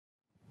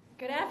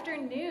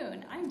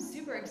afternoon. I'm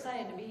super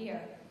excited to be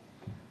here.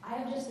 I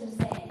have just been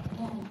saying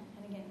again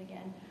and again and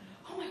again,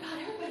 oh my God,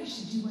 everybody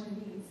should do one of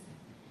these.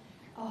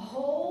 A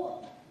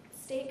whole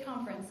state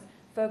conference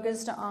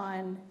focused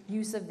on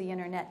use of the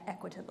internet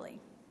equitably.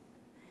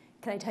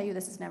 Can I tell you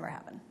this has never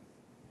happened?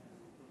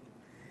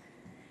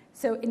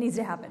 So it needs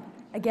to happen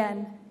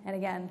again and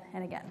again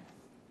and again.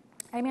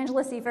 I'm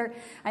Angela Siefer.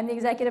 I'm the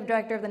Executive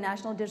Director of the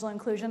National Digital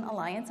Inclusion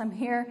Alliance. I'm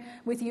here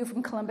with you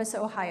from Columbus,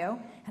 Ohio,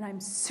 and I'm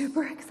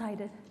super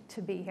excited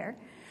to be here.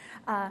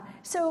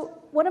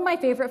 So one of my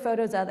favorite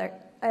photos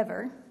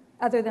ever,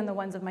 other than the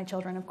ones of my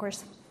children, of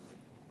course,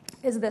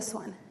 is this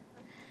one.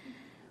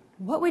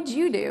 What would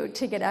you do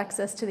to get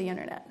access to the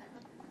internet?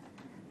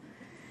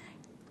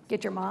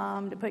 Get your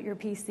mom to put your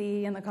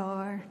PC in the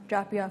car,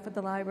 drop you off at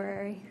the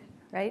library,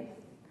 right?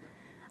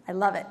 I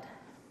love it.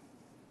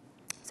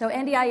 So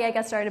NDIA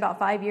got started about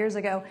 5 years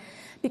ago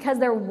because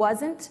there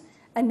wasn't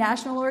a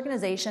national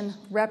organization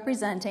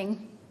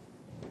representing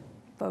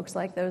folks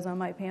like those on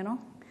my panel,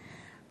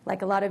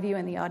 like a lot of you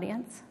in the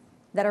audience,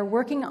 that are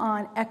working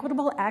on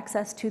equitable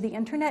access to the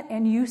internet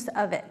and use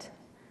of it.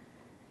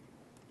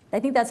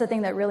 I think that's the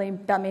thing that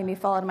made me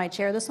fall out of my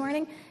chair this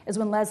morning, is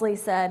when Leslie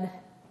said,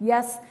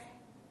 yes,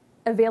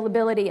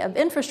 availability of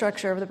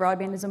infrastructure of the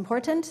broadband is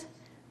important,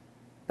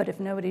 but if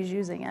nobody's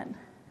using it,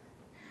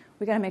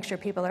 we got to make sure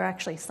people are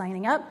actually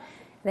signing up.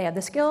 They have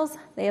the skills,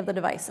 they have the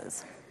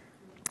devices.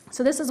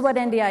 So this is what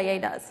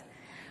NDIA does.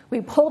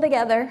 We pull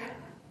together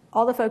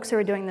all the folks who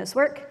are doing this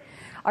work.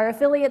 Our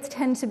affiliates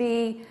tend to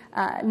be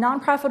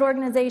nonprofit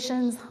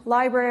organizations,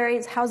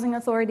 libraries, housing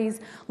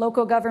authorities,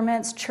 local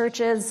governments,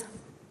 churches,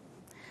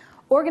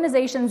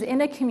 organizations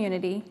in a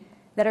community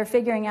that are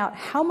figuring out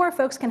how more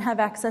folks can have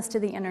access to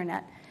the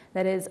internet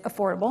that is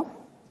affordable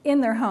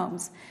in their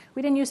homes.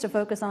 We didn't used to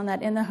focus on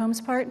that in the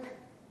homes part.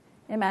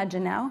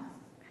 Imagine now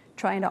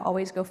trying to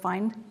always go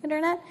find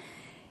internet.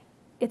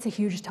 It's a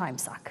huge time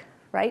suck,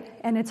 right?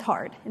 And it's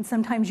hard, and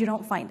sometimes you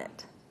don't find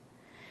it.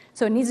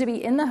 So it needs to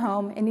be in the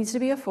home, it needs to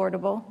be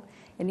affordable,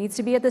 it needs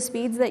to be at the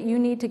speeds that you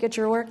need to get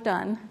your work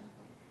done,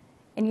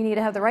 and you need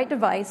to have the right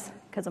device,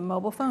 because a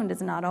mobile phone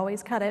does not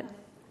always cut it,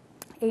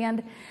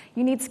 and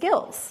you need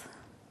skills,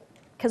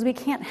 because we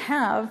can't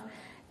have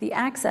the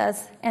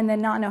access and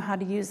then not know how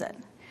to use it.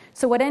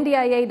 So what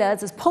NDIA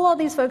does is pull all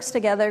these folks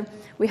together,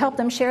 we help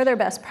them share their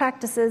best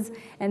practices,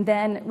 and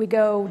then we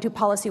go do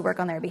policy work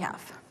on their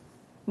behalf.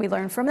 We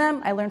learn from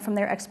them, I learn from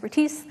their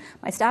expertise,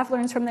 my staff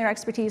learns from their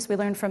expertise, we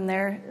learn from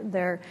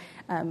their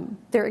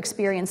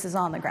experiences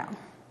on the ground.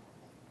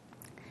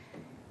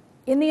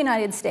 In the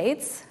United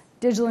States,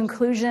 digital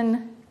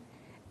inclusion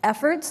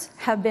efforts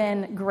have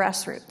been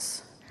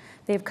grassroots.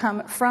 They've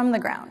come from the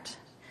ground.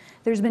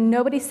 There's been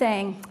nobody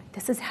saying,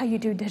 this is how you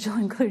do digital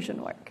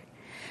inclusion work,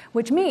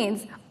 which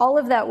means all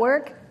of that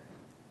work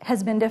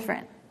has been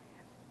different.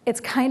 It's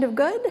kind of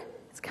good,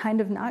 it's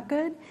kind of not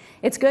good.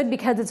 It's good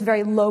because it's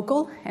very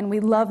local, and we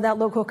love that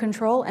local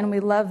control, and we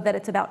love that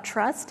it's about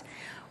trust.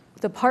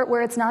 The part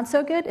where it's not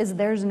so good is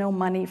there's no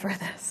money for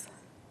this.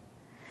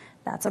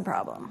 That's a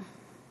problem.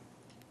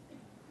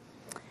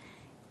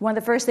 One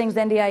of the first things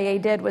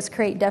NDIA did was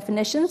create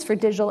definitions for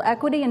digital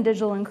equity and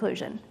digital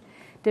inclusion.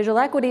 Digital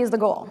equity is the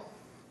goal.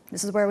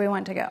 This is where we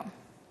want to go.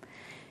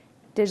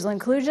 Digital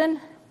inclusion,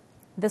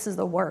 this is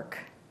the work.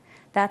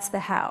 That's the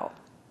how.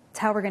 It's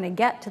how we're going to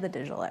get to the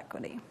digital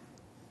equity.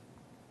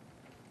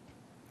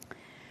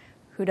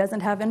 Who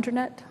doesn't have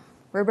internet?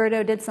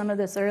 Roberto did some of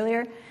this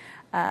earlier.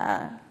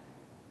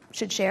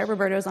 Should share,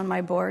 Roberto's on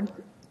my board.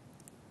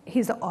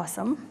 He's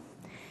awesome.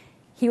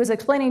 He was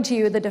explaining to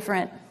you the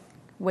different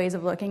ways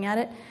of looking at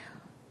it.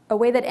 A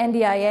way that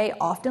NDIA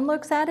often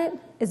looks at it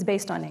is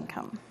based on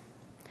income.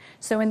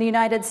 So in the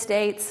United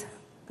States,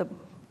 the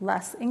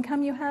less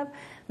income you have,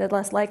 the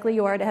less likely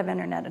you are to have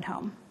internet at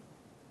home.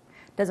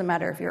 Doesn't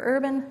matter if you're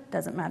urban,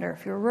 doesn't matter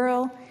if you're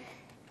rural.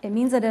 It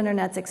means that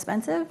internet's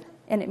expensive,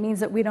 and it means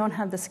that we don't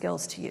have the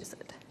skills to use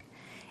it.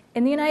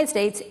 In the United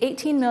States,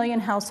 18 million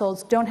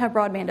households don't have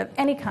broadband of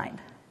any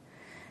kind,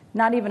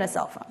 not even a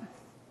cell phone.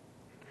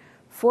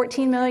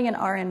 14 million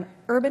are in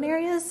urban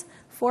areas,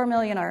 4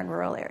 million are in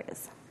rural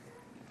areas.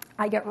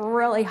 I get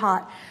really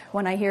hot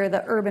when I hear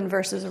the urban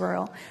versus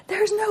rural.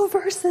 There's no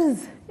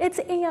versus, it's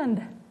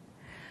and.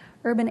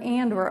 Urban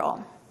and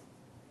rural.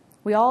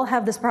 We all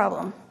have this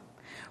problem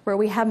where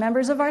we have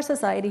members of our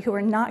society who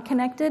are not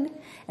connected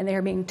and they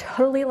are being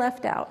totally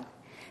left out.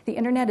 The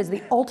internet is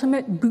the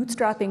ultimate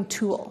bootstrapping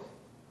tool,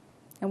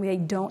 and we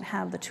don't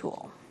have the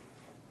tool.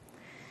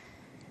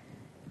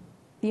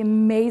 The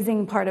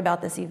amazing part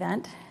about this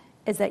event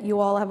is that you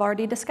all have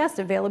already discussed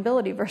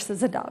availability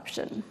versus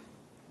adoption.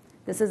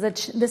 This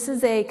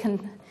is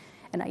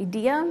an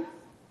idea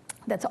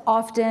that's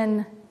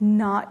often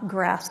not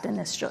grasped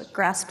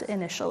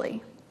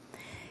initially.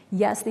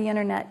 Yes, the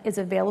internet is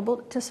available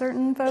to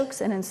certain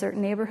folks and in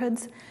certain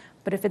neighborhoods,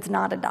 but if it's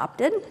not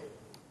adopted,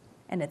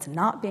 and it's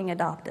not being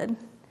adopted,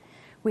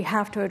 we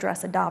have to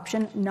address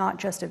adoption, not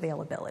just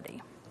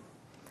availability.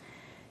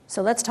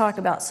 So let's talk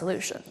about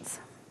solutions.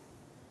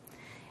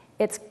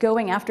 It's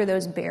going after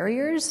those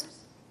barriers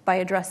by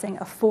addressing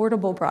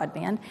affordable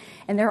broadband.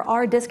 And there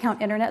are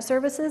discount internet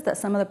services that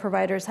some of the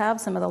providers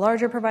have, some of the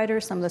larger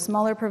providers, some of the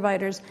smaller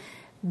providers.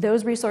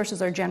 Those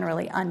resources are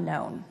generally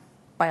unknown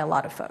by a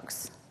lot of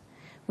folks.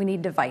 We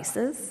need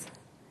devices.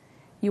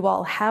 You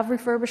all have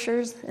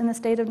refurbishers in the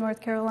state of North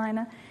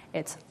Carolina.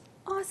 It's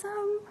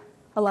awesome.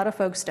 A lot of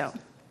folks don't.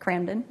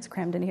 Camden, is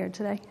Camden here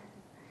today?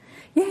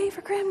 Yay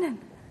for Camden.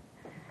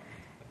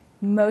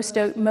 Most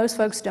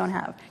folks don't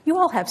have. You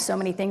all have so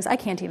many things, I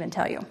can't even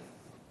tell you.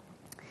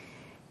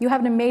 You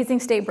have an amazing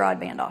state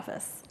broadband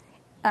office.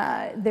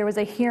 There was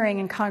a hearing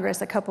in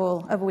Congress a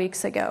couple of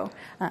weeks ago.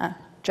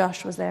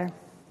 Josh was there.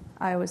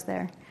 I was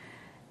there.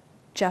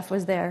 Jeff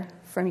was there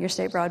from your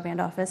state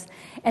broadband office.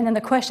 And then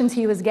the questions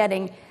he was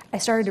getting, I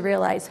started to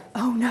realize,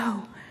 oh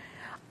no,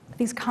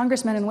 these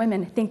congressmen and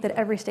women think that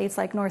every state's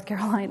like North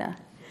Carolina.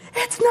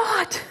 It's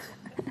not.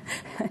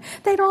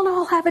 They don't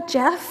all have a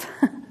Jeff.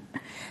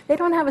 They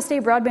don't have a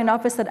state broadband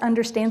office that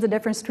understands the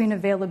difference between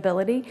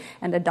availability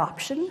and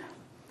adoption.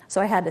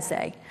 So I had to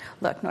say,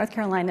 look, North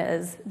Carolina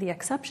is the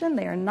exception.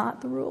 They are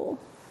not the rule.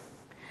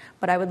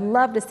 But I would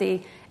love to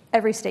see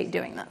every state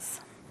doing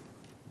this.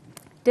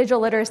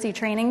 Digital literacy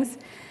trainings,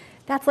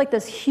 that's like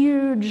this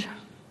huge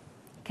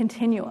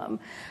continuum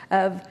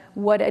of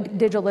what a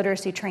digital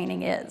literacy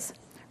training is,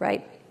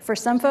 right? For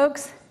some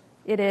folks,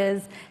 it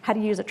is how to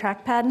use a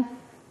trackpad,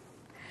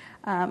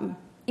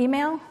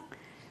 email.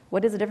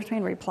 What is the difference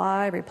between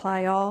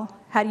reply all?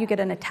 How do you get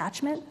an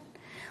attachment?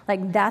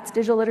 Like, that's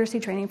digital literacy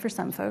training for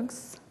some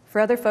folks. For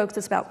other folks,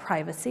 it's about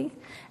privacy.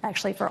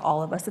 Actually, for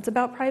all of us, it's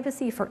about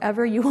privacy.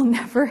 Forever,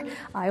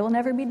 I will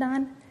never be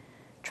done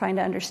trying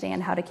to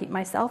understand how to keep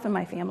myself and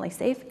my family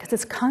safe, because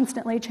it's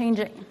constantly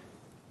changing.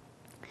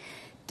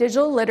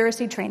 Digital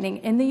literacy training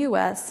in the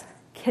US,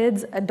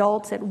 kids,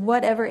 adults, at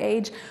whatever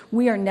age,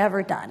 we are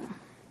never done.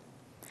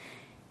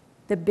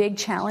 The big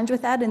challenge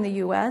with that in the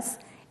US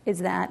is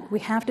that we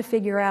have to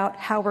figure out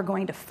how we're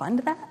going to fund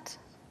that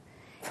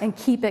and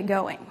keep it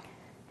going.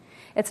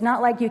 It's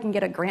not like you can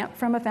get a grant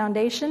from a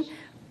foundation,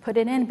 put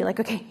it in, and be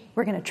like, okay,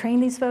 we're going to train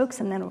these folks,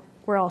 and then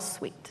we're all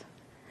sweet.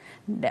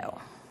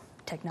 No.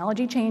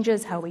 Technology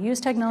changes, how we use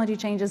technology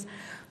changes.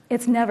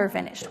 It's never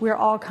finished. We're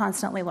all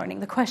constantly learning.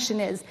 The question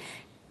is,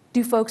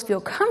 do folks feel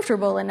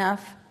comfortable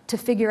enough to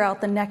figure out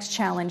the next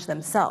challenge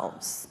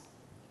themselves?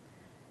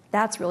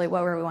 That's really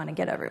where we want to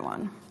get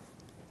everyone.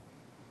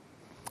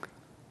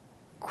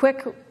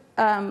 Quick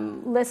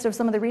list of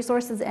some of the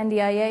resources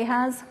NDIA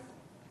has.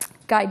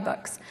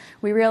 Guidebooks.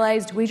 We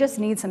realized we just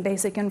need some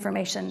basic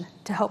information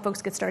to help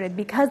folks get started.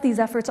 Because these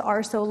efforts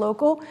are so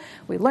local,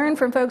 we learn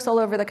from folks all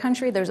over the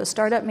country. There's a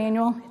startup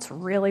manual. It's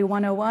really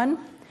 101.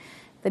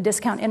 The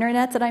discount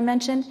internets that I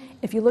mentioned,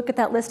 if you look at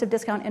that list of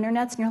discount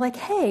internets and you're like,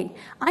 hey,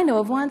 I know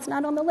of one, it's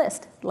not on the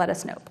list, let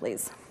us know,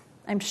 please.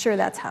 I'm sure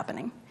that's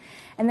happening.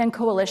 And then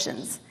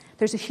coalitions.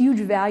 There's a huge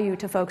value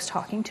to folks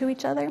talking to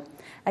each other.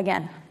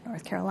 Again,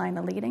 North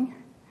Carolina leading.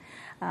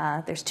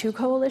 There's 2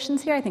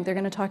 coalitions here. I think they're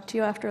going to talk to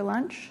you after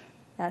lunch.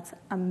 That's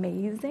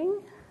amazing.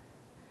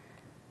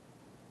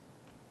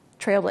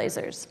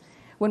 Trailblazers.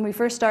 When we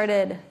first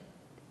started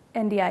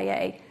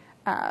NDIA,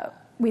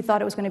 we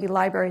thought it was going to be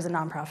libraries and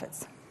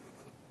nonprofits.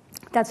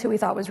 That's who we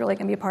thought was really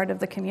going to be a part of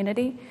the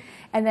community.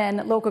 And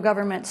then local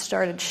governments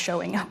started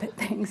showing up at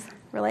things.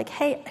 We're like,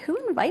 hey, who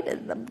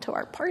invited them to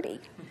our party?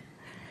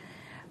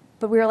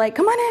 But we were like,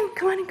 come on in,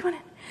 come on in, come on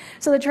in.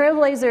 So the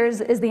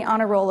Trailblazers is the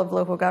honor roll of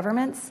local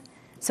governments.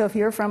 So if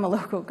you're from a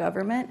local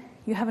government,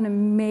 you have an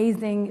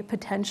amazing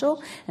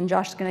potential, and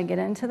Josh is going to get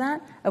into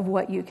that, of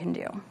what you can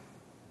do.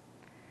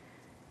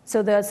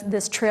 So this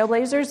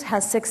Trailblazers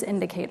has 6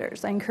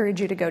 indicators. I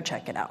encourage you to go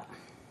check it out.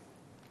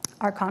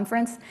 Our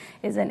conference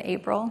is in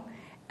April.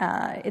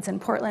 It's in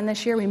Portland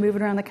this year. We move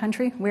it around the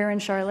country. We were in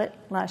Charlotte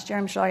last year.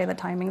 I'm sorry the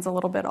timing's a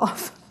little bit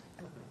off.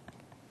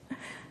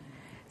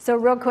 So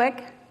real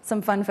quick,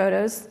 some fun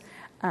photos.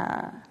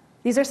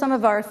 These are some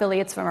of our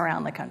affiliates from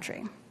around the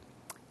country.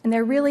 And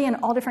they're really in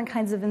all different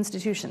kinds of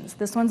institutions.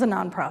 This one's a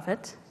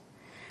nonprofit.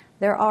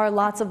 There are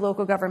lots of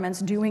local governments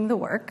doing the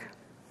work.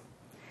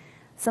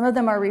 Some of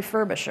them are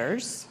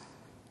refurbishers,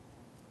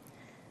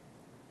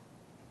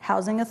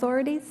 housing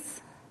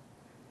authorities.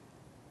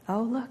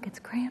 Oh, look, it's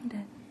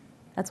Camden.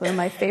 That's one of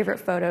my favorite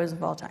photos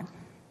of all time.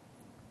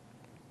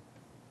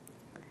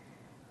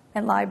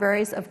 And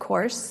libraries, of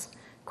course.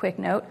 Quick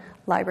note,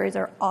 libraries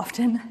are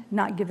often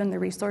not given the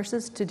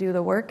resources to do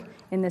the work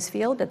in this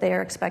field that they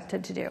are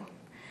expected to do.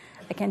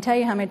 I can't tell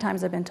you how many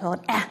times I've been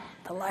told,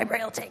 the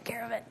library will take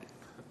care of it.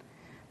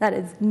 That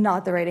is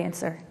not the right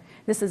answer.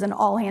 This is an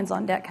all hands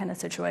on deck kind of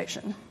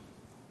situation.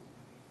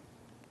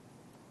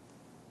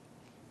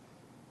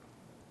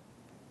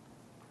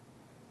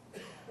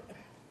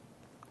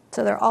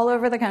 So they're all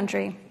over the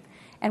country,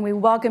 and we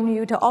welcome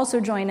you to also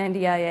join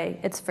NDIA.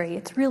 It's free.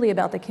 It's really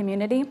about the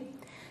community,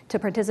 to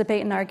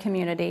participate in our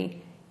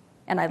community,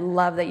 and I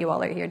love that you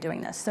all are here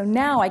doing this. So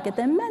now I get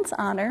the immense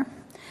honor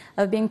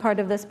of being part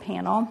of this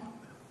panel.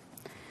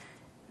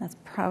 That's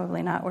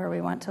probably not where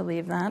we want to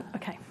leave that.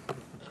 Okay.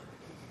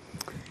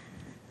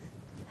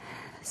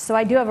 So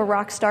I do have a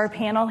Rockstar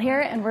panel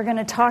here, and we're going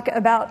to talk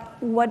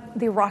about what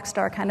the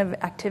Rockstar kind of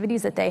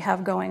activities that they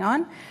have going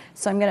on.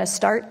 So I'm going to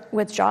start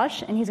with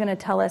Josh, and he's going to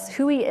tell us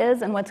who he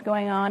is and what's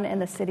going on in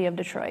the city of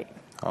Detroit.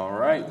 All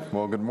right.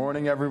 Well, good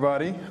morning,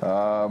 everybody.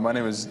 My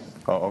name is...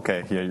 Oh,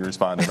 okay. Yeah, you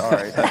responded. All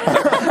right.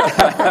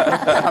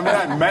 I mean,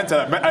 I meant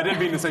to. I didn't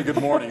mean to say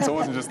good morning, so it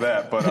wasn't just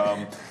that.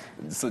 But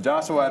so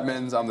Joshua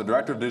Edmonds, I'm the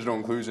Director of Digital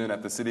Inclusion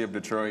at the City of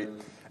Detroit.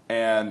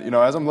 And, you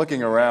know, as I'm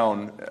looking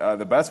around,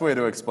 the best way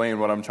to explain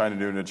what I'm trying to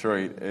do in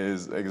Detroit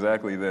is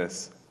exactly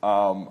this.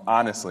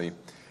 Honestly,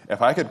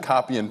 if I could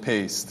copy and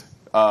paste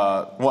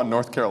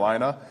North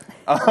Carolina,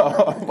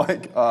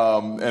 and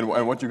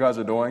what you guys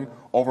are doing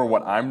over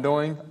what I'm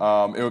doing,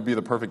 it would be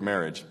the perfect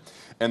marriage.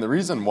 And the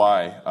reason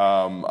why,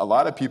 a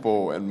lot of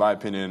people, in my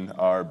opinion,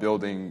 are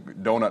building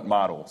donut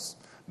models.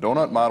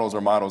 Donut models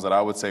are models that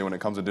I would say when it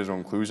comes to digital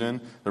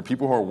inclusion, they're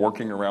people who are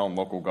working around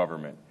local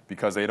government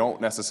because they don't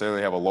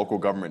necessarily have a local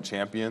government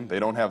champion. They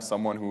don't have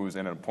someone who's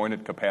in an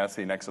appointed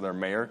capacity next to their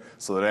mayor,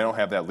 so they don't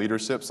have that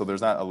leadership. So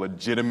there's not a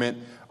legitimate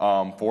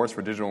force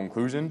for digital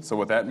inclusion. So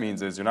what that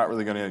means is you're not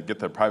really going to get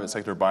the private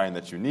sector buy-in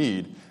that you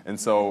need. And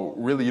so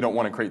really you don't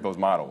want to create those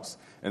models.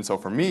 And so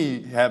for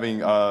me, having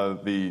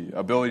the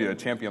ability to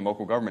champion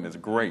local government is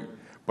great.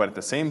 But at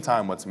the same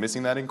time, what's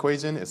missing that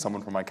equation is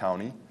someone from my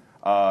county,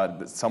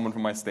 someone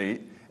from my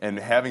state, and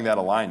having that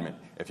alignment.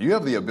 If you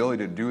have the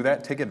ability to do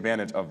that, take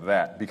advantage of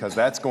that because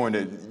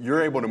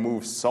you're able to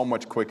move so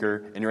much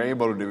quicker and you're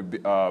able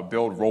to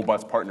build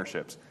robust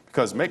partnerships.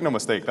 Because make no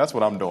mistake, that's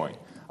what I'm doing.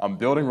 I'm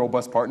building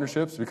robust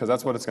partnerships because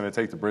that's what it's going to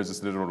take to bridge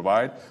this digital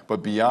divide.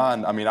 But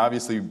beyond, I mean,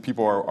 obviously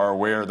people are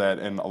aware that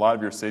in a lot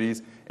of your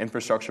cities,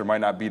 infrastructure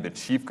might not be the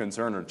chief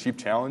concern or chief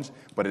challenge,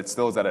 but it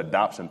still is that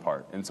adoption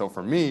part. And so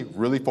for me,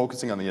 really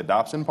focusing on the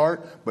adoption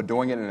part, but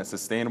doing it in a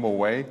sustainable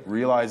way,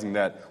 realizing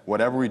that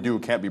whatever we do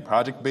can't be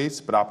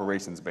project-based, but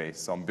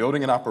operations-based. So I'm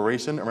building an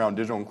operation around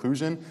digital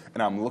inclusion,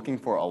 and I'm looking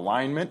for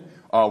alignment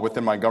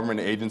within my government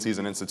agencies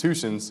and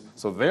institutions,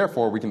 so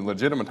therefore we can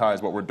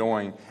legitimize what we're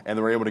doing, and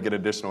then we're able to get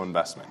additional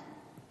investment.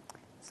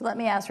 So let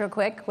me ask real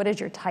quick, what is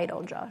your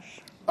title,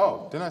 Josh?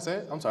 Oh, didn't I say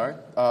it? I'm sorry.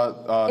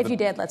 If you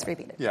did, let's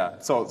repeat it. Yeah,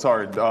 so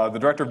sorry, the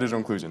Director of Digital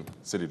Inclusion,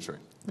 City of Detroit.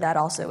 That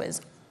also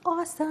is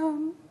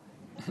awesome.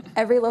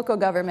 Every local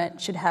government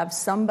should have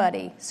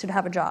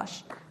a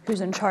Josh,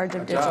 who's in charge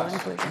of digital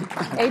inclusion.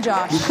 Hey,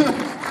 Josh.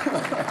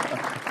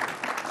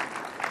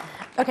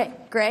 Okay,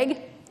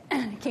 Greg,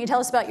 can you tell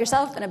us about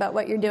yourself and about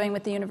what you're doing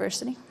with the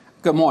university?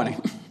 Good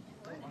morning.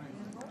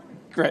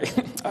 Great.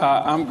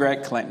 I'm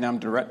Greg Clinton. I'm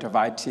Director of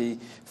IT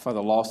for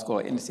the law school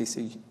at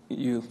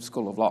NCCU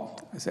School of Law.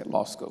 I said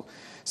law school.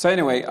 So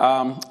anyway,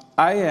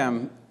 I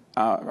am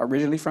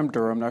originally from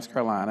Durham, North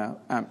Carolina.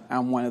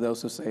 I'm one of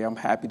those who say I'm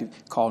happy to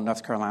call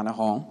North Carolina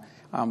home.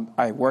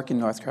 I work in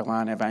North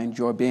Carolina and I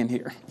enjoy being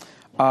here.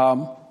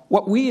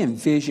 What we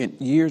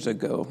envisioned years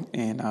ago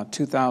in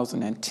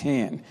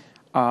 2010,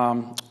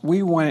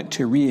 we wanted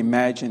to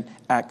reimagine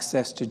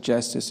access to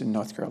justice in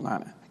North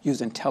Carolina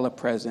using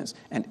telepresence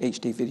and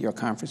HD video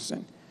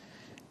conferencing.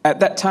 At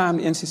that time,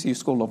 the NCCU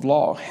School of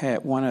Law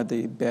had one of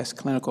the best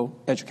clinical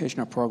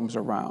educational programs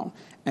around.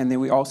 And then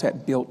we also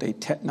had built a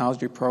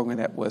technology program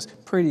that was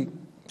pretty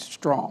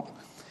strong.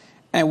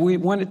 And we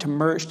wanted to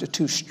merge the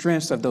two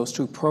strengths of those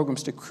two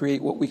programs to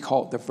create what we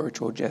call the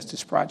Virtual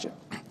Justice Project.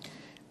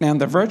 Now,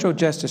 the Virtual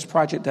Justice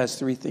Project does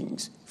three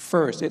things.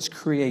 First, it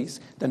creates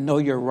the Know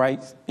Your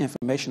Rights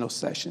informational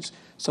sessions.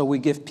 So we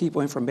give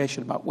people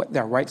information about what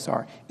their rights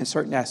are in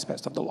certain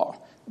aspects of the law,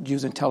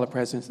 using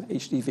telepresence and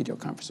HD video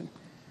conferencing.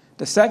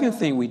 The second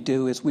thing we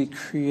do is we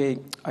create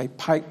a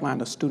pipeline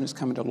of students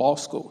coming to law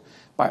school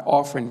by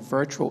offering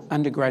virtual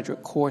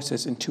undergraduate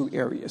courses in two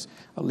areas,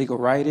 a legal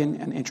writing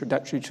and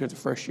introductory to the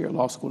first year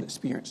law school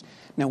experience.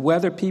 Now,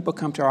 whether people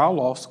come to our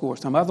law school or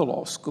some other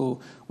law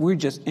school, we're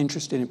just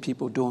interested in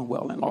people doing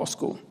well in law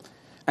school.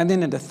 And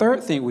then the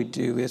third thing we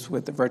do is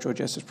with the Virtual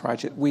Justice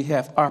Project, we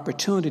have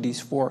opportunities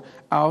for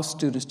our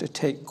students to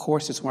take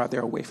courses while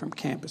they're away from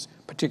campus,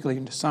 particularly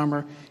in the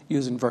summer,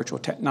 using virtual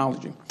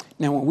technology.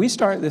 Now, when we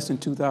started this in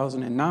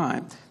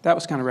 2009, that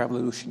was kind of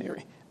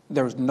revolutionary.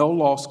 There was no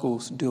law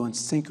schools doing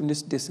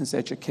synchronous distance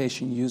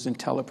education using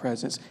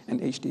telepresence and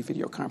HD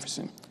video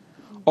conferencing.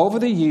 Over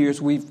the years,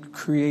 we've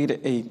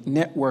created a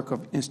network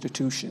of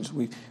institutions.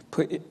 We've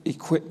put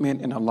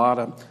equipment in a lot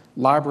of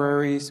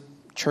libraries,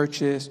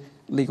 churches,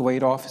 legal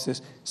aid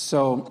offices.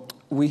 So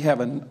we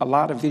have a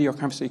lot of video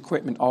conferencing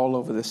equipment all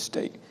over the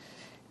state.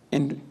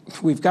 And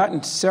we've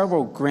gotten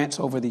several grants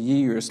over the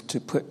years to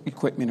put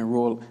equipment in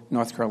rural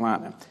North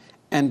Carolina.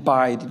 And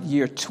by the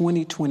year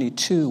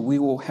 2022, we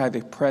will have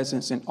a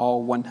presence in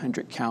all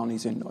 100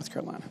 counties in North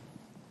Carolina.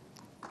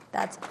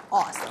 That's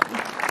awesome.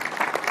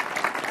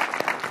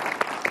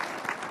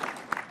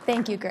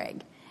 Thank you,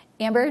 Greg.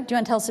 Amber, do you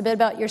want to tell us a bit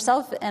about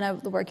yourself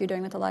and the work you're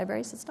doing with the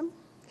library system?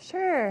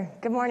 Sure.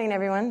 Good morning,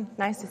 everyone.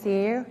 Nice to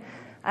see you.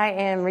 I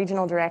am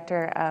Regional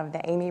Director of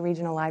the Amy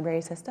Regional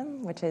Library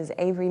System, which is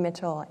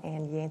Avery-Mitchell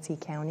and Yancey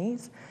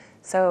counties.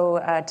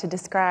 So to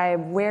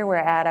describe where we're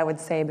at, I would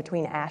say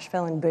between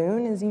Asheville and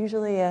Boone is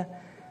usually a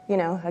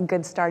a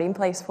good starting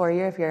place for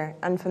you if you're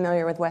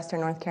unfamiliar with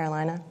Western North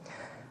Carolina.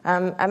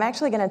 I'm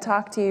actually going to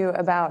talk to you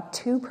about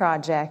two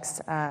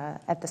projects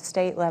at the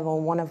state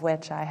level, one of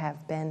which I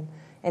have been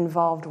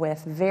involved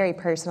with very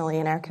personally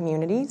in our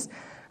communities.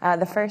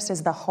 The first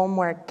is the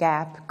Homework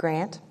Gap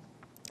Grant,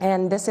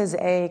 and this is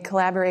a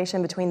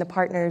collaboration between the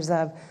partners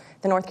of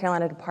the North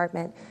Carolina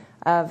Department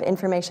of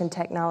Information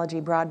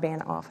Technology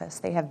Broadband Office.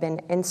 They have been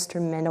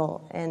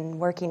instrumental in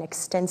working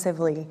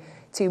extensively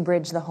to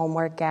bridge the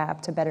homework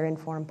gap to better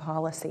inform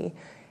policy.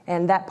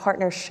 And that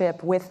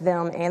partnership with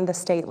them and the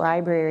state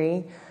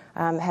library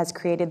has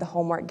created the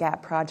Homework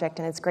Gap Project,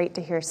 and it's great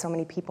to hear so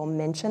many people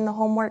mention the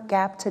homework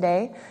gap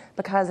today,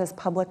 because as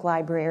public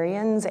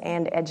librarians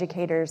and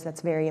educators,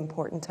 that's very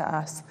important to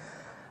us.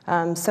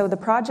 So the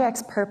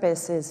project's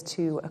purpose is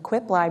to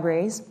equip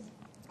libraries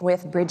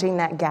with bridging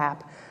that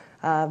gap.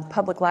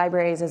 Public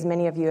libraries, as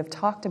many of you have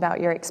talked about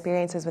your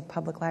experiences with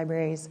public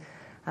libraries,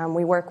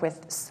 we work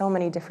with so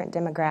many different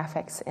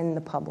demographics in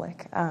the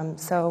public.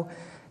 So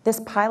this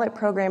pilot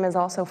program is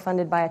also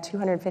funded by a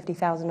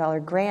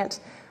 $250,000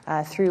 grant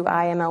through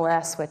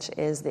IMLS, which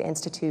is the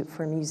Institute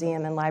for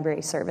Museum and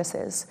Library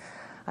Services.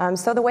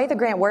 So the way the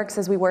grant works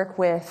is we work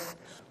with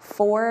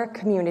 4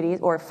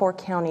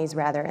 counties,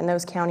 and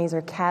those counties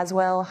are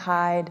Caswell,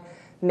 Hyde,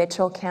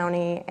 Mitchell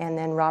County, and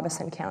then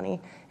Robeson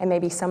County. And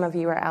maybe some of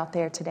you are out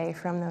there today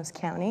from those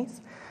counties.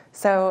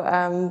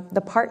 So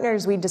the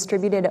partners, we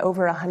distributed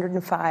over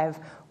 105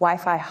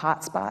 Wi-Fi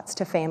hotspots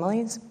to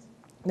families.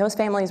 Those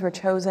families were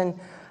chosen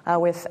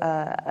with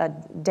a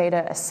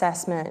data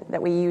assessment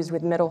that we used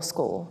with middle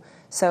school.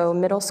 So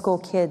middle school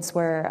kids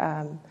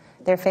were,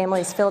 their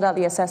families filled out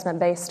the assessment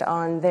based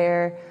on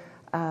their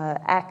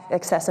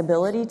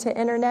accessibility to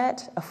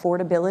internet,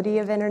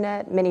 affordability of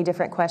internet, many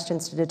different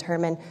questions to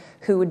determine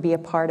who would be a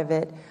part of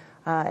it.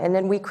 And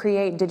then we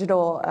create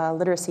digital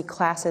literacy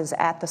classes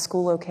at the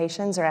school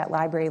locations or at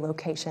library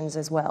locations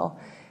as well.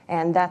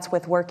 And that's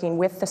with working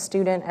with the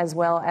student as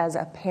well as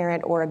a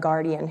parent or a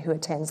guardian who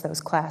attends those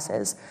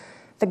classes.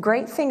 The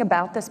great thing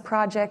about this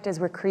project is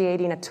we're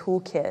creating a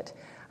toolkit.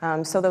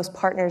 So those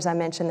partners I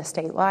mentioned, the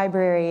State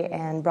Library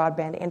and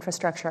Broadband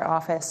Infrastructure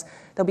Office,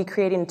 they'll be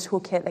creating a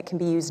toolkit that can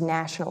be used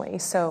nationally.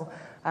 So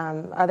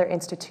other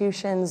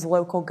institutions,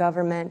 local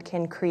government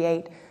can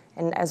create,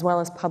 and as well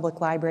as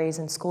public libraries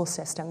and school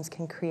systems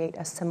can create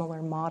a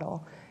similar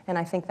model. And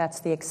I think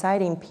that's the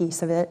exciting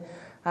piece of it.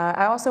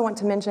 I also want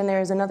to mention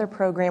there's another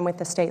program with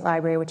the State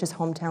Library, which is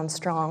Hometown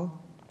Strong.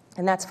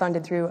 And that's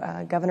funded through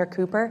Governor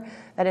Cooper.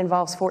 That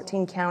involves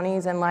 14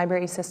 counties and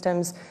library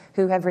systems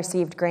who have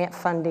received grant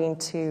funding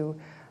to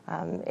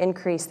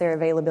increase their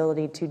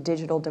availability to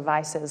digital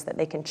devices that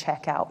they can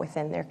check out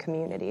within their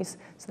communities.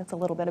 So that's a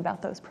little bit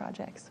about those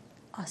projects.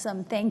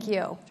 Awesome, thank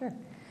you. Sure.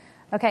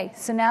 Okay,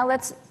 so now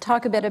let's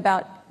talk a bit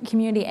about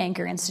community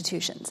anchor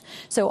institutions.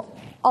 So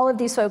all of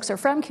these folks are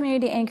from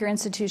community anchor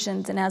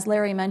institutions, and as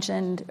Larry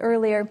mentioned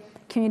earlier,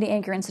 community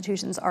anchor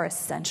institutions are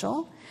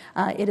essential.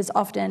 It is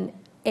often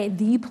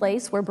the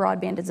place where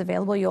broadband is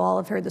available. You all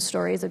have heard the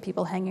stories of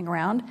people hanging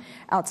around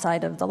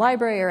outside of the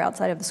library or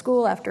outside of the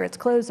school after it's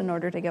closed in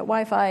order to get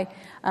Wi-Fi.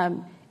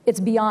 It's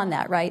beyond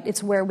that, right?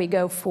 It's where we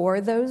go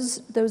for those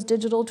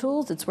digital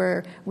tools. It's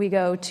where we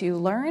go to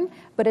learn,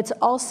 but it's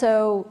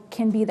also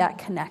can be that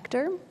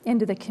connector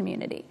into the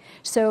community.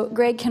 So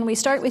Greg, can we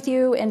start with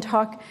you and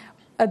talk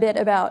a bit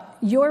about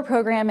your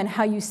program and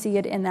how you see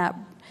it in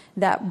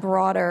that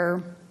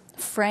broader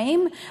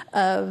frame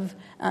of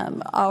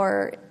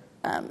our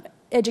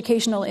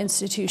educational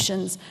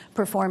institutions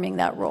performing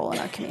that role in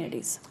our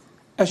communities?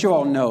 As you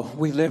all know,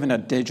 we live in a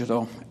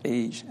digital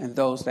age, and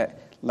those that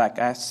lack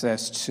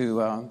access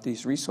to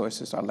these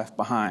resources are left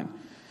behind.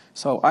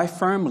 So I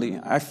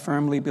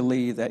firmly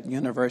believe that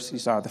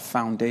universities are the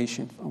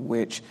foundation from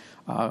which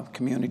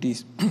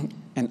communities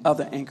and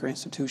other anchor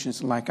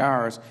institutions like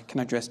ours can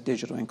address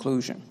digital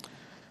inclusion.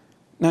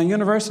 Now,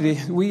 university,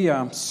 we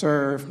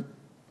serve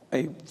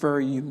a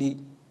very unique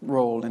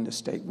role in the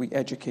state. We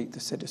educate the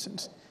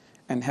citizens.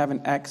 And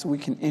having access, we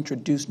can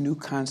introduce new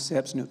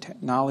concepts, new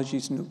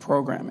technologies, new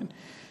programming.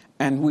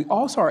 And we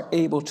also are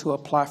able to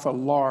apply for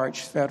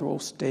large federal,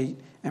 state,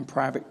 and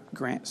private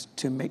grants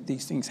to make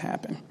these things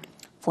happen.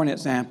 For an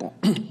example,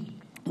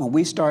 when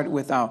we started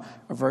with our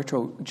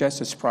virtual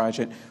justice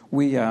project,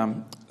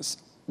 broadband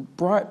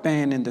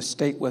in the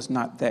state was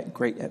not that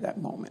great at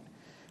that moment.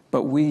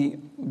 But we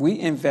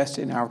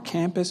invested in our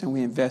campus, and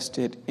we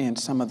invested in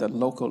some of the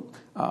local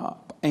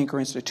anchor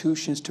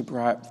institutions to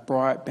provide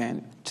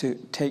broadband to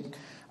take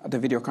the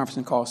video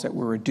conferencing calls that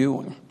we were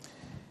doing.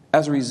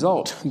 As a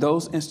result,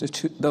 those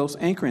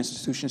anchor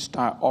institutions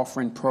start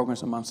offering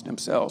programs amongst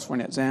themselves. For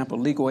an example,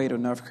 Legal Aid of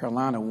North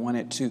Carolina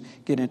wanted to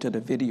get into the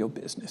video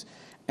business,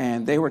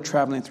 and they were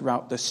traveling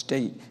throughout the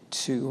state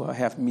to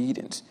have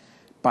meetings.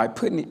 By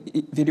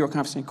putting video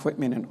conferencing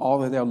equipment in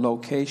all of their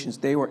locations,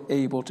 they were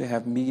able to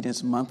have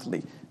meetings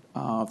monthly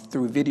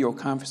through video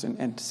conferencing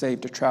and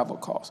save the travel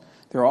costs.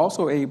 They're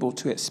also able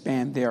to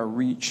expand their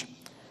reach.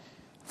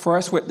 For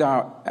us, with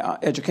our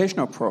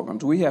educational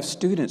programs, we have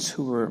students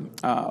who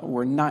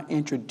were not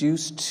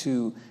introduced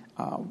to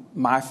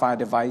MiFi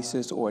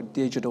devices or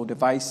digital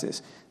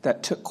devices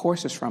that took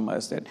courses from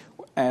us that,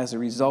 as a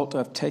result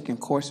of taking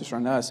courses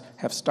from us,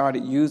 have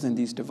started using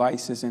these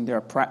devices in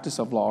their practice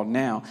of law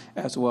now,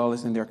 as well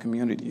as in their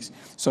communities.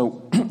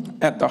 So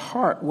at the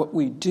heart, what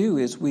we do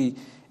is we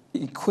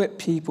equip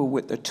people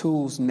with the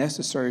tools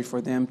necessary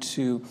for them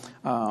to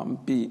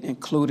be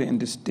included in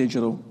this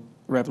digital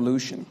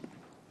revolution.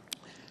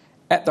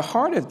 At the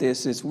heart of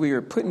this is we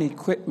are putting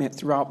equipment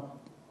throughout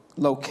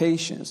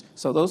locations.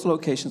 So those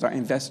locations are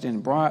invested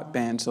in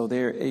broadband, so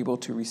they're able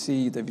to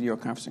receive the video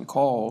conferencing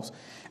calls,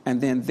 and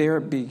then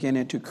they're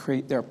beginning to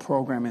create their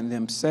programming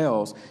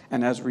themselves,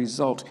 and as a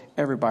result,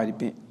 everybody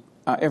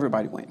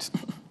wins.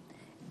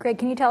 Greg,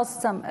 can you tell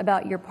us some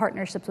about your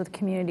partnerships with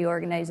community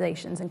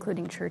organizations,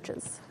 including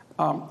churches?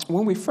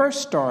 When we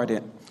first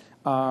started,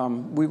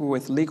 we were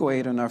with Legal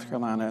Aid of North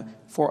Carolina,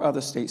 4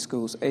 other state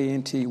schools,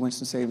 A&T,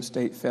 Winston-Salem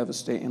State, Fayetteville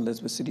State, and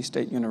Elizabeth City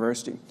State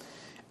University.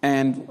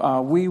 And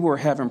we were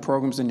having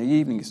programs in the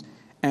evenings.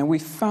 And we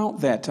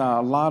found that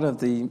a lot of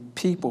the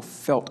people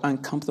felt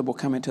uncomfortable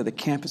coming to the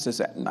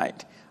campuses at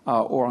night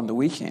or on the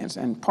weekends.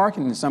 And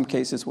parking in some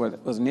cases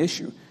was an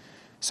issue.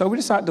 So we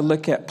decided to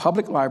look at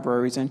public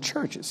libraries and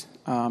churches.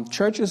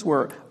 Churches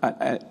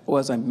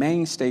was a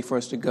mainstay for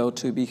us to go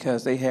to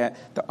because they had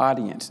the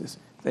audiences.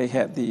 They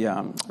had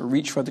the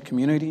reach for the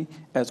community,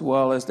 as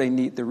well as they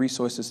need the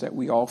resources that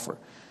we offer.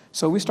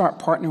 So we start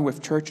partnering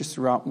with churches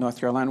throughout North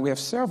Carolina. We have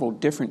several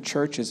different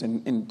churches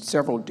in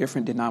several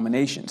different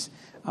denominations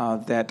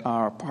that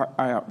are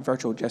our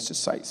virtual justice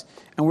sites.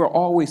 And we're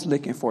always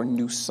looking for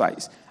new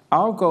sites.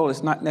 Our goal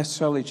is not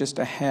necessarily just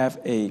to have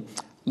a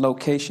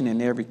location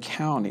in every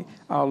county.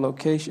 Our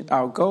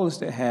goal is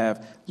to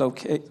have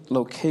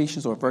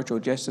locations or virtual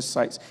justice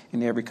sites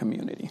in every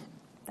community.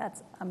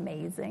 That's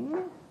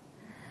amazing.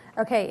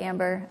 Okay,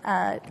 Amber,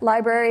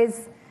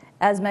 libraries,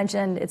 as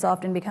mentioned, it's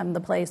often become the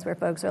place where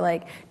folks are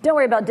like, don't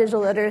worry about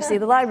digital literacy,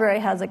 the library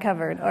has it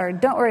covered, or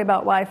don't worry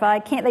about Wi-Fi,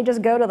 can't they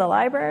just go to the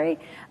library?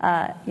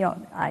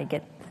 I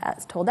get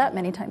told that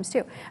many times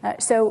too.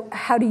 So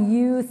how do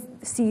you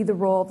see the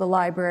role of the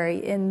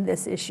library in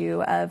this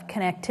issue of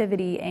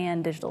connectivity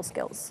and digital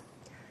skills?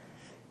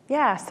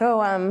 Yeah, so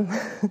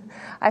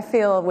I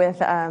feel with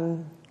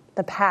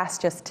the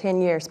past just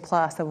 10 years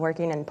plus of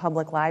working in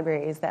public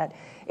libraries that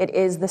it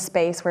is the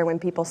space where when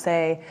people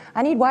say,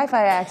 I need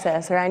Wi-Fi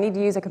access or I need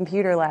to use a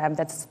computer lab,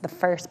 that's the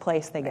first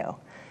place they go.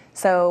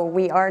 So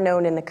we are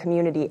known in the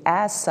community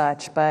as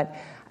such, but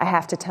I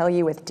have to tell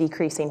you with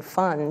decreasing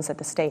funds at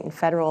the state and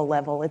federal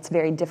level, it's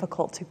very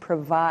difficult to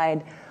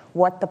provide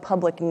what the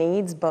public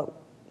needs, but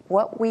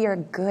what we are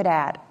good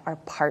at are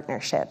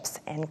partnerships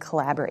and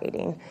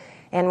collaborating.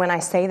 And when I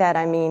say that,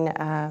 I mean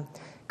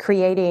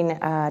creating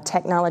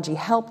technology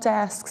help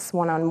desks,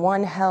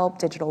 one-on-one help,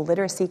 digital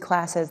literacy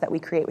classes that we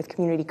create with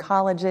community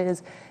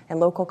colleges and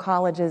local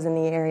colleges in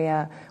the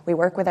area. We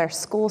work with our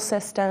school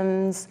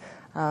systems,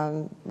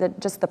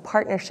 just the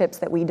partnerships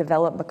that we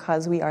develop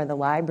because we are the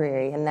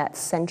library, and that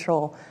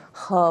central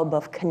hub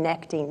of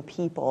connecting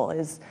people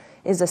is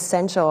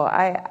essential.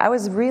 I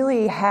was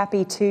really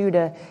happy too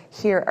to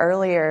hear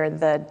earlier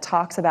the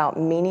talks about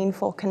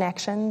meaningful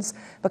connections,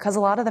 because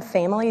a lot of the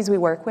families we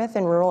work with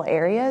in rural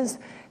areas,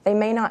 they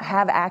may not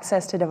have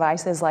access to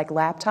devices like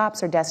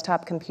laptops or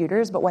desktop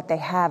computers, but what they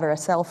have are a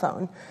cell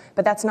phone.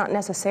 But that's not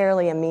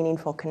necessarily a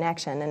meaningful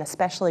connection, and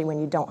especially when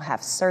you don't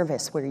have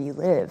service where you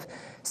live.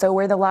 So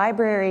where the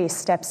library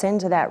steps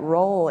into that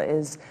role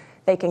is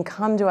they can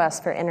come to us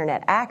for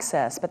internet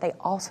access, but they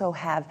also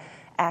have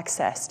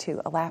access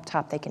to a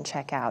laptop they can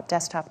check out,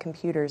 desktop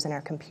computers in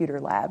our computer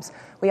labs.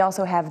 We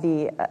also have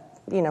the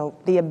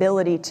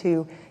ability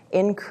to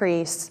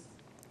increase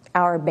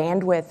our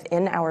bandwidth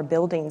in our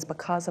buildings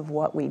because of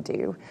what we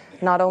do.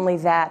 Not only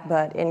that,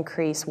 but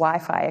increase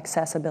Wi-Fi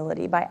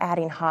accessibility by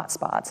adding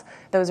hotspots.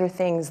 Those are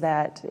things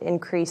that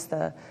increase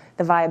the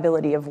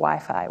viability of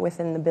Wi-Fi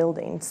within the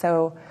building.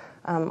 So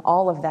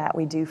all of that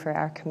we do for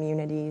our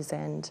communities,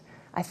 and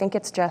I think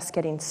it's just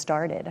getting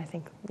started. I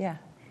think, yeah.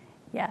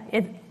 Yeah,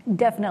 it's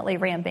definitely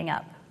ramping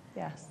up.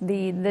 Yes.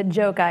 The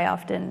joke I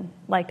often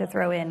like to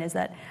throw in is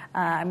that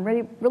I'm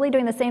really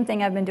doing the same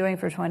thing I've been doing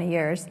for 20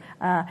 years.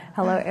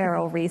 Hello,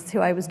 Errol Reese, who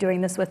I was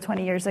doing this with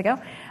 20 years ago.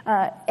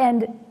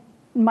 And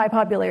my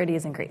popularity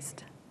has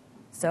increased.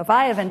 So if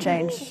I haven't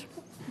changed,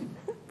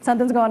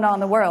 something's going on in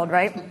the world,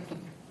 right?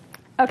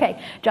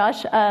 Okay,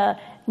 Josh,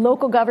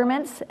 local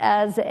governments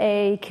as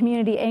a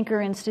community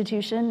anchor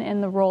institution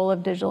in the role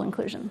of digital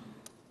inclusion.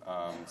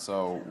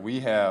 So we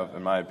have,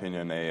 in my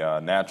opinion,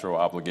 a natural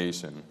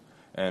obligation.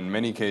 In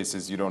many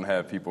cases, you don't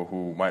have people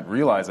who might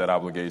realize that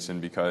obligation,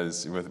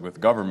 because with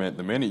government,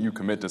 the minute you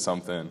commit to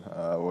something,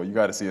 well, you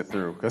got to see it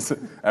through, because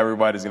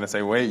everybody's going to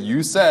say, wait,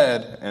 you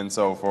said. And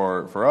so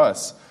for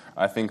us,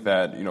 I think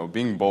that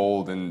being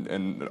bold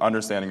and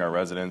understanding our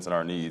residents and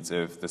our needs,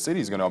 if the city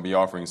is going to be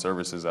offering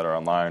services that are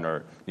online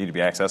or need to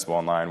be accessible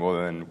online, well,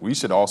 then we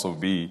should also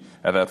be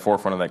at that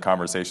forefront of that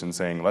conversation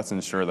saying, let's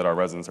ensure that our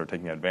residents are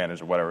taking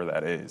advantage of whatever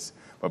that is.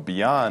 But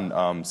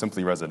beyond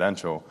simply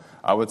residential,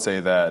 I would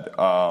say that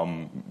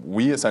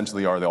we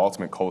essentially are the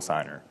ultimate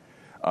cosigner.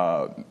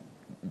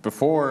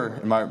 Before,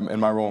 in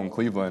my role in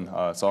Cleveland,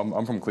 so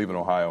I'm from Cleveland,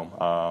 Ohio.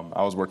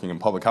 I was working in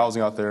public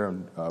housing out there,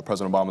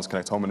 President Obama's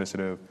Connect Home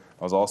initiative.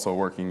 I was also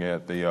working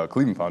at the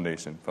Cleveland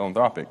Foundation,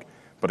 philanthropic.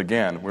 But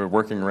again, we were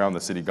working around the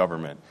city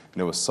government,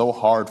 and it was so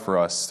hard for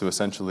us to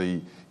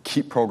essentially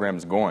keep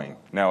programs going.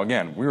 Now,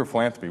 again, we were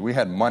philanthropy. We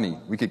had money.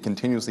 We could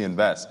continuously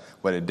invest,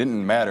 but it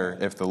didn't matter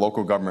if the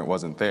local government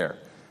wasn't there.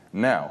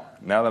 Now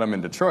that I'm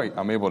in Detroit,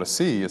 I'm able to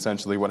see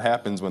essentially what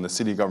happens when the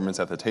city government's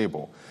at the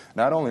table.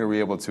 Not only are we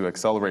able to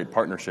accelerate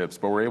partnerships,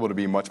 but we're able to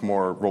be much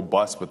more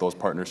robust with those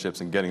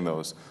partnerships and getting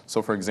those.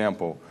 So for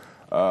example,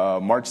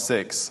 March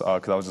 6th,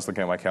 because I was just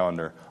looking at my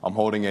calendar, I'm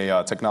holding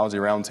a technology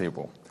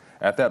roundtable.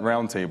 At that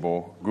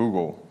roundtable,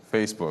 Google,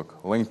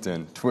 Facebook,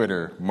 LinkedIn,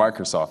 Twitter,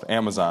 Microsoft,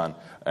 Amazon,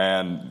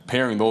 and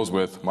pairing those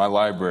with my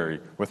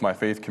library, with my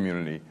faith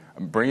community,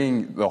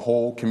 bringing the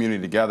whole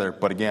community together.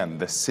 But again,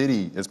 the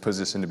city is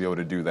positioned to be able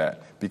to do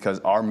that because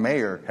our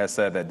mayor has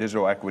said that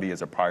digital equity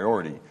is a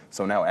priority.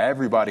 So now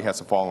everybody has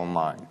to fall in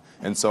line.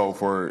 And so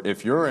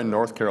if you're in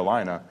North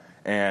Carolina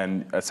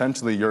and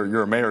essentially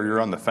you're a mayor,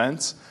 you're on the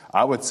fence,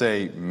 I would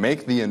say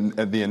make the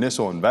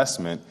initial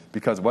investment,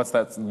 because what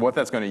that's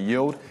going to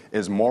yield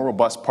is more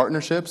robust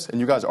partnerships, and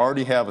you guys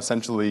already have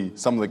essentially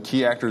some of the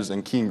key actors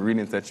and key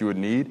ingredients that you would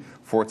need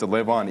for it to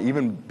live on,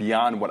 even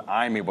beyond what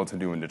I'm able to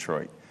do in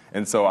Detroit.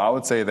 And so I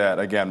would say that,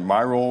 again,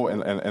 my role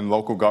in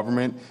local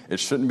government, it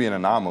shouldn't be an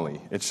anomaly.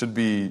 It should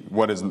be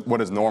what is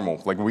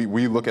normal. Like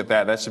we look at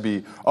that should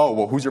be, oh,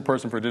 well, who's your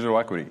person for digital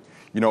equity?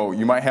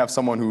 You might have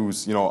someone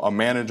who's, a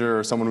manager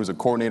or someone who's a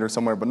coordinator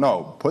somewhere, but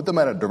no, put them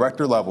at a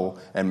director level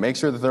and make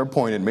sure that they're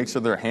appointed, make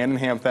sure they're hand in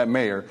hand with that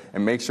mayor,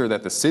 and make sure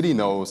that the city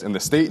knows and the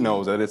state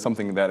knows that it's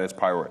something that is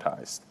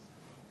prioritized.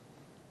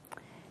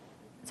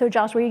 So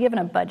Josh, were you given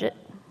a budget?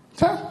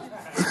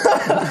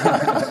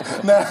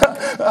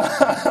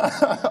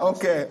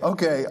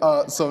 Okay.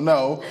 So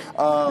no.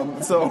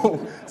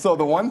 So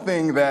the one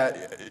thing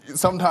that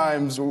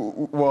sometimes,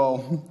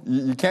 well,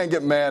 you can't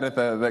get mad at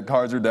that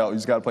cards are dealt. You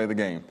just got to play the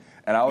game.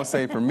 And I would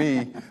say for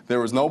me,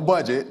 there was no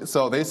budget.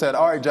 So they said,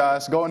 all right,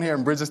 Josh, go in here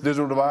and bridge this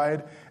digital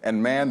divide.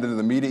 And man, did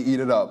the media eat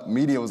it up.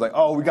 Media was like,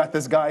 oh, we got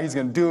this guy. He's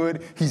going to do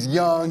it. He's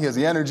young. He has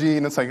the energy.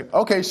 And it's like,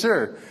 okay,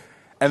 sure.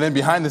 And then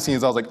behind the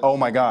scenes, I was like, oh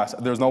my gosh,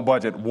 there's no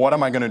budget. What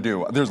am I going to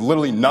do? There's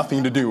literally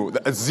nothing to do.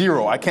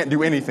 Zero. I can't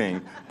do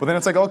anything. But then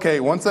it's like,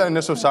 okay, once that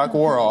initial shock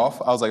wore off,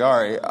 I was like,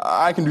 all right,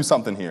 I can do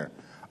something here.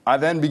 I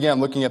then began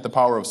looking at the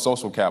power of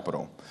social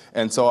capital.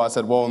 And so I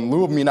said, well, in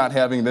lieu of me not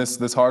having this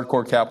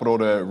hardcore capital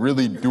to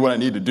really do what I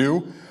need to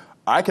do,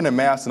 I can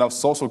amass enough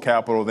social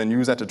capital, then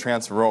use that to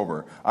transfer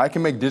over. I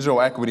can make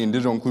digital equity and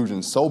digital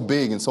inclusion so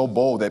big and so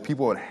bold that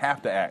people would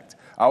have to act.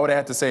 I would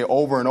have to say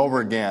over and over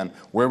again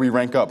where we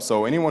rank up.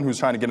 So anyone who's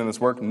trying to get in this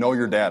work, know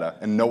your data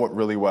and know it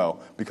really well.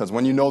 Because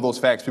when you know those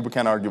facts, people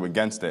can't argue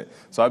against it.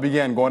 So I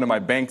began going to my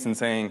banks and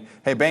saying,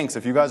 hey, banks,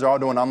 if you guys are all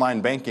doing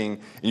online banking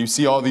and you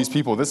see all these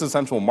people, this is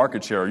essential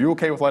market share. Are you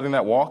okay with letting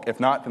that walk? If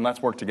not, then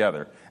let's work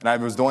together. And I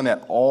was doing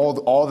that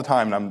all the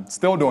time, and I'm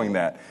still doing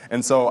that.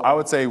 And so I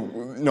would say,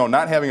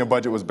 not having a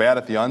budget was bad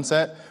at the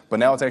onset, but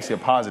now it's actually a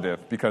positive.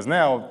 Because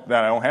now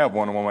that I don't have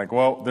one, I'm like,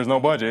 well, there's no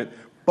budget.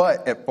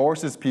 But it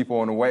forces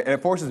people in a way, and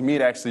it forces me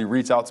to actually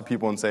reach out to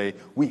people and say,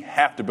 we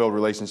have to build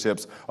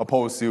relationships,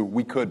 opposed to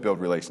we could build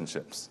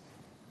relationships.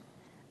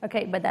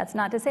 Okay, but that's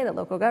not to say that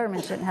local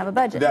government shouldn't have a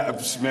budget.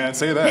 Man,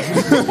 say that.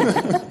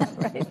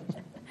 Right.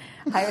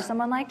 Hire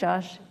someone like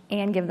Josh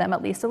and give them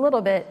at least a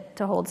little bit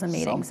to hold some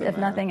meetings, if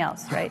nothing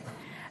else, right?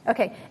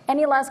 Okay,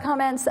 any last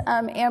comments,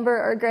 Amber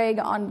or Greg,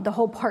 on the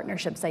whole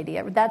partnerships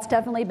idea? That's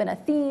definitely been a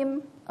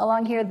theme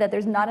along here, that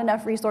there's not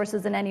enough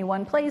resources in any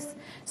one place,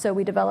 so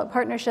we develop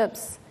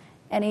partnerships.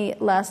 Any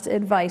last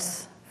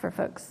advice for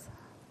folks?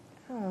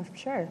 Oh,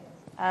 sure.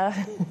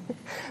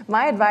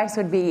 My advice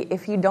would be,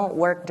 if you don't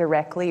work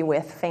directly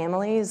with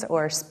families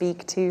or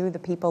speak to the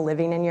people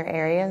living in your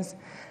areas,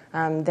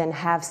 then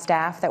have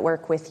staff that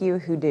work with you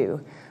who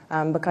do.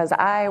 Because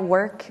I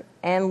work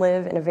and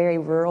live in a very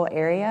rural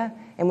area,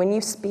 and when you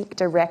speak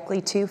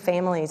directly to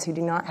families who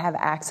do not have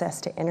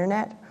access to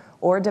internet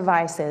or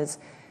devices,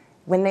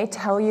 when they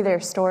tell you their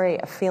story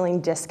of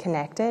feeling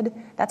disconnected,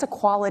 that's a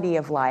quality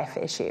of life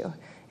issue.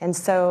 And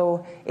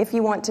so if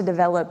you want to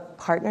develop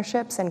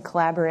partnerships and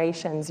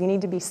collaborations, you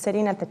need to be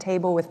sitting at the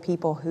table with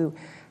people who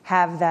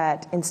have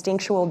that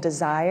instinctual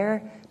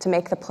desire to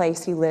make the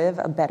place you live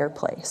a better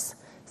place.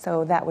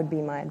 So that would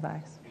be my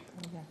advice.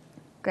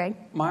 Greg?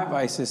 My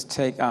advice is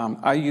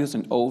I use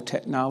an old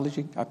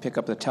technology. I pick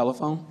up the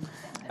telephone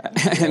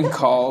and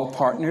call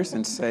partners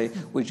and say,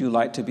 would you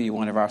like to be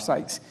one of our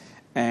sites?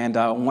 And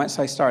once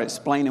I start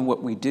explaining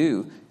what we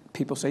do,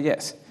 people say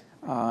yes.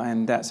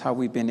 And that's how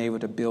we've been able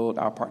to build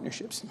our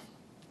partnerships.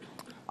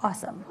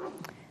 Awesome.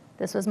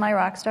 This was my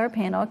Rockstar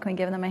panel. Can we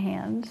give them a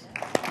hand?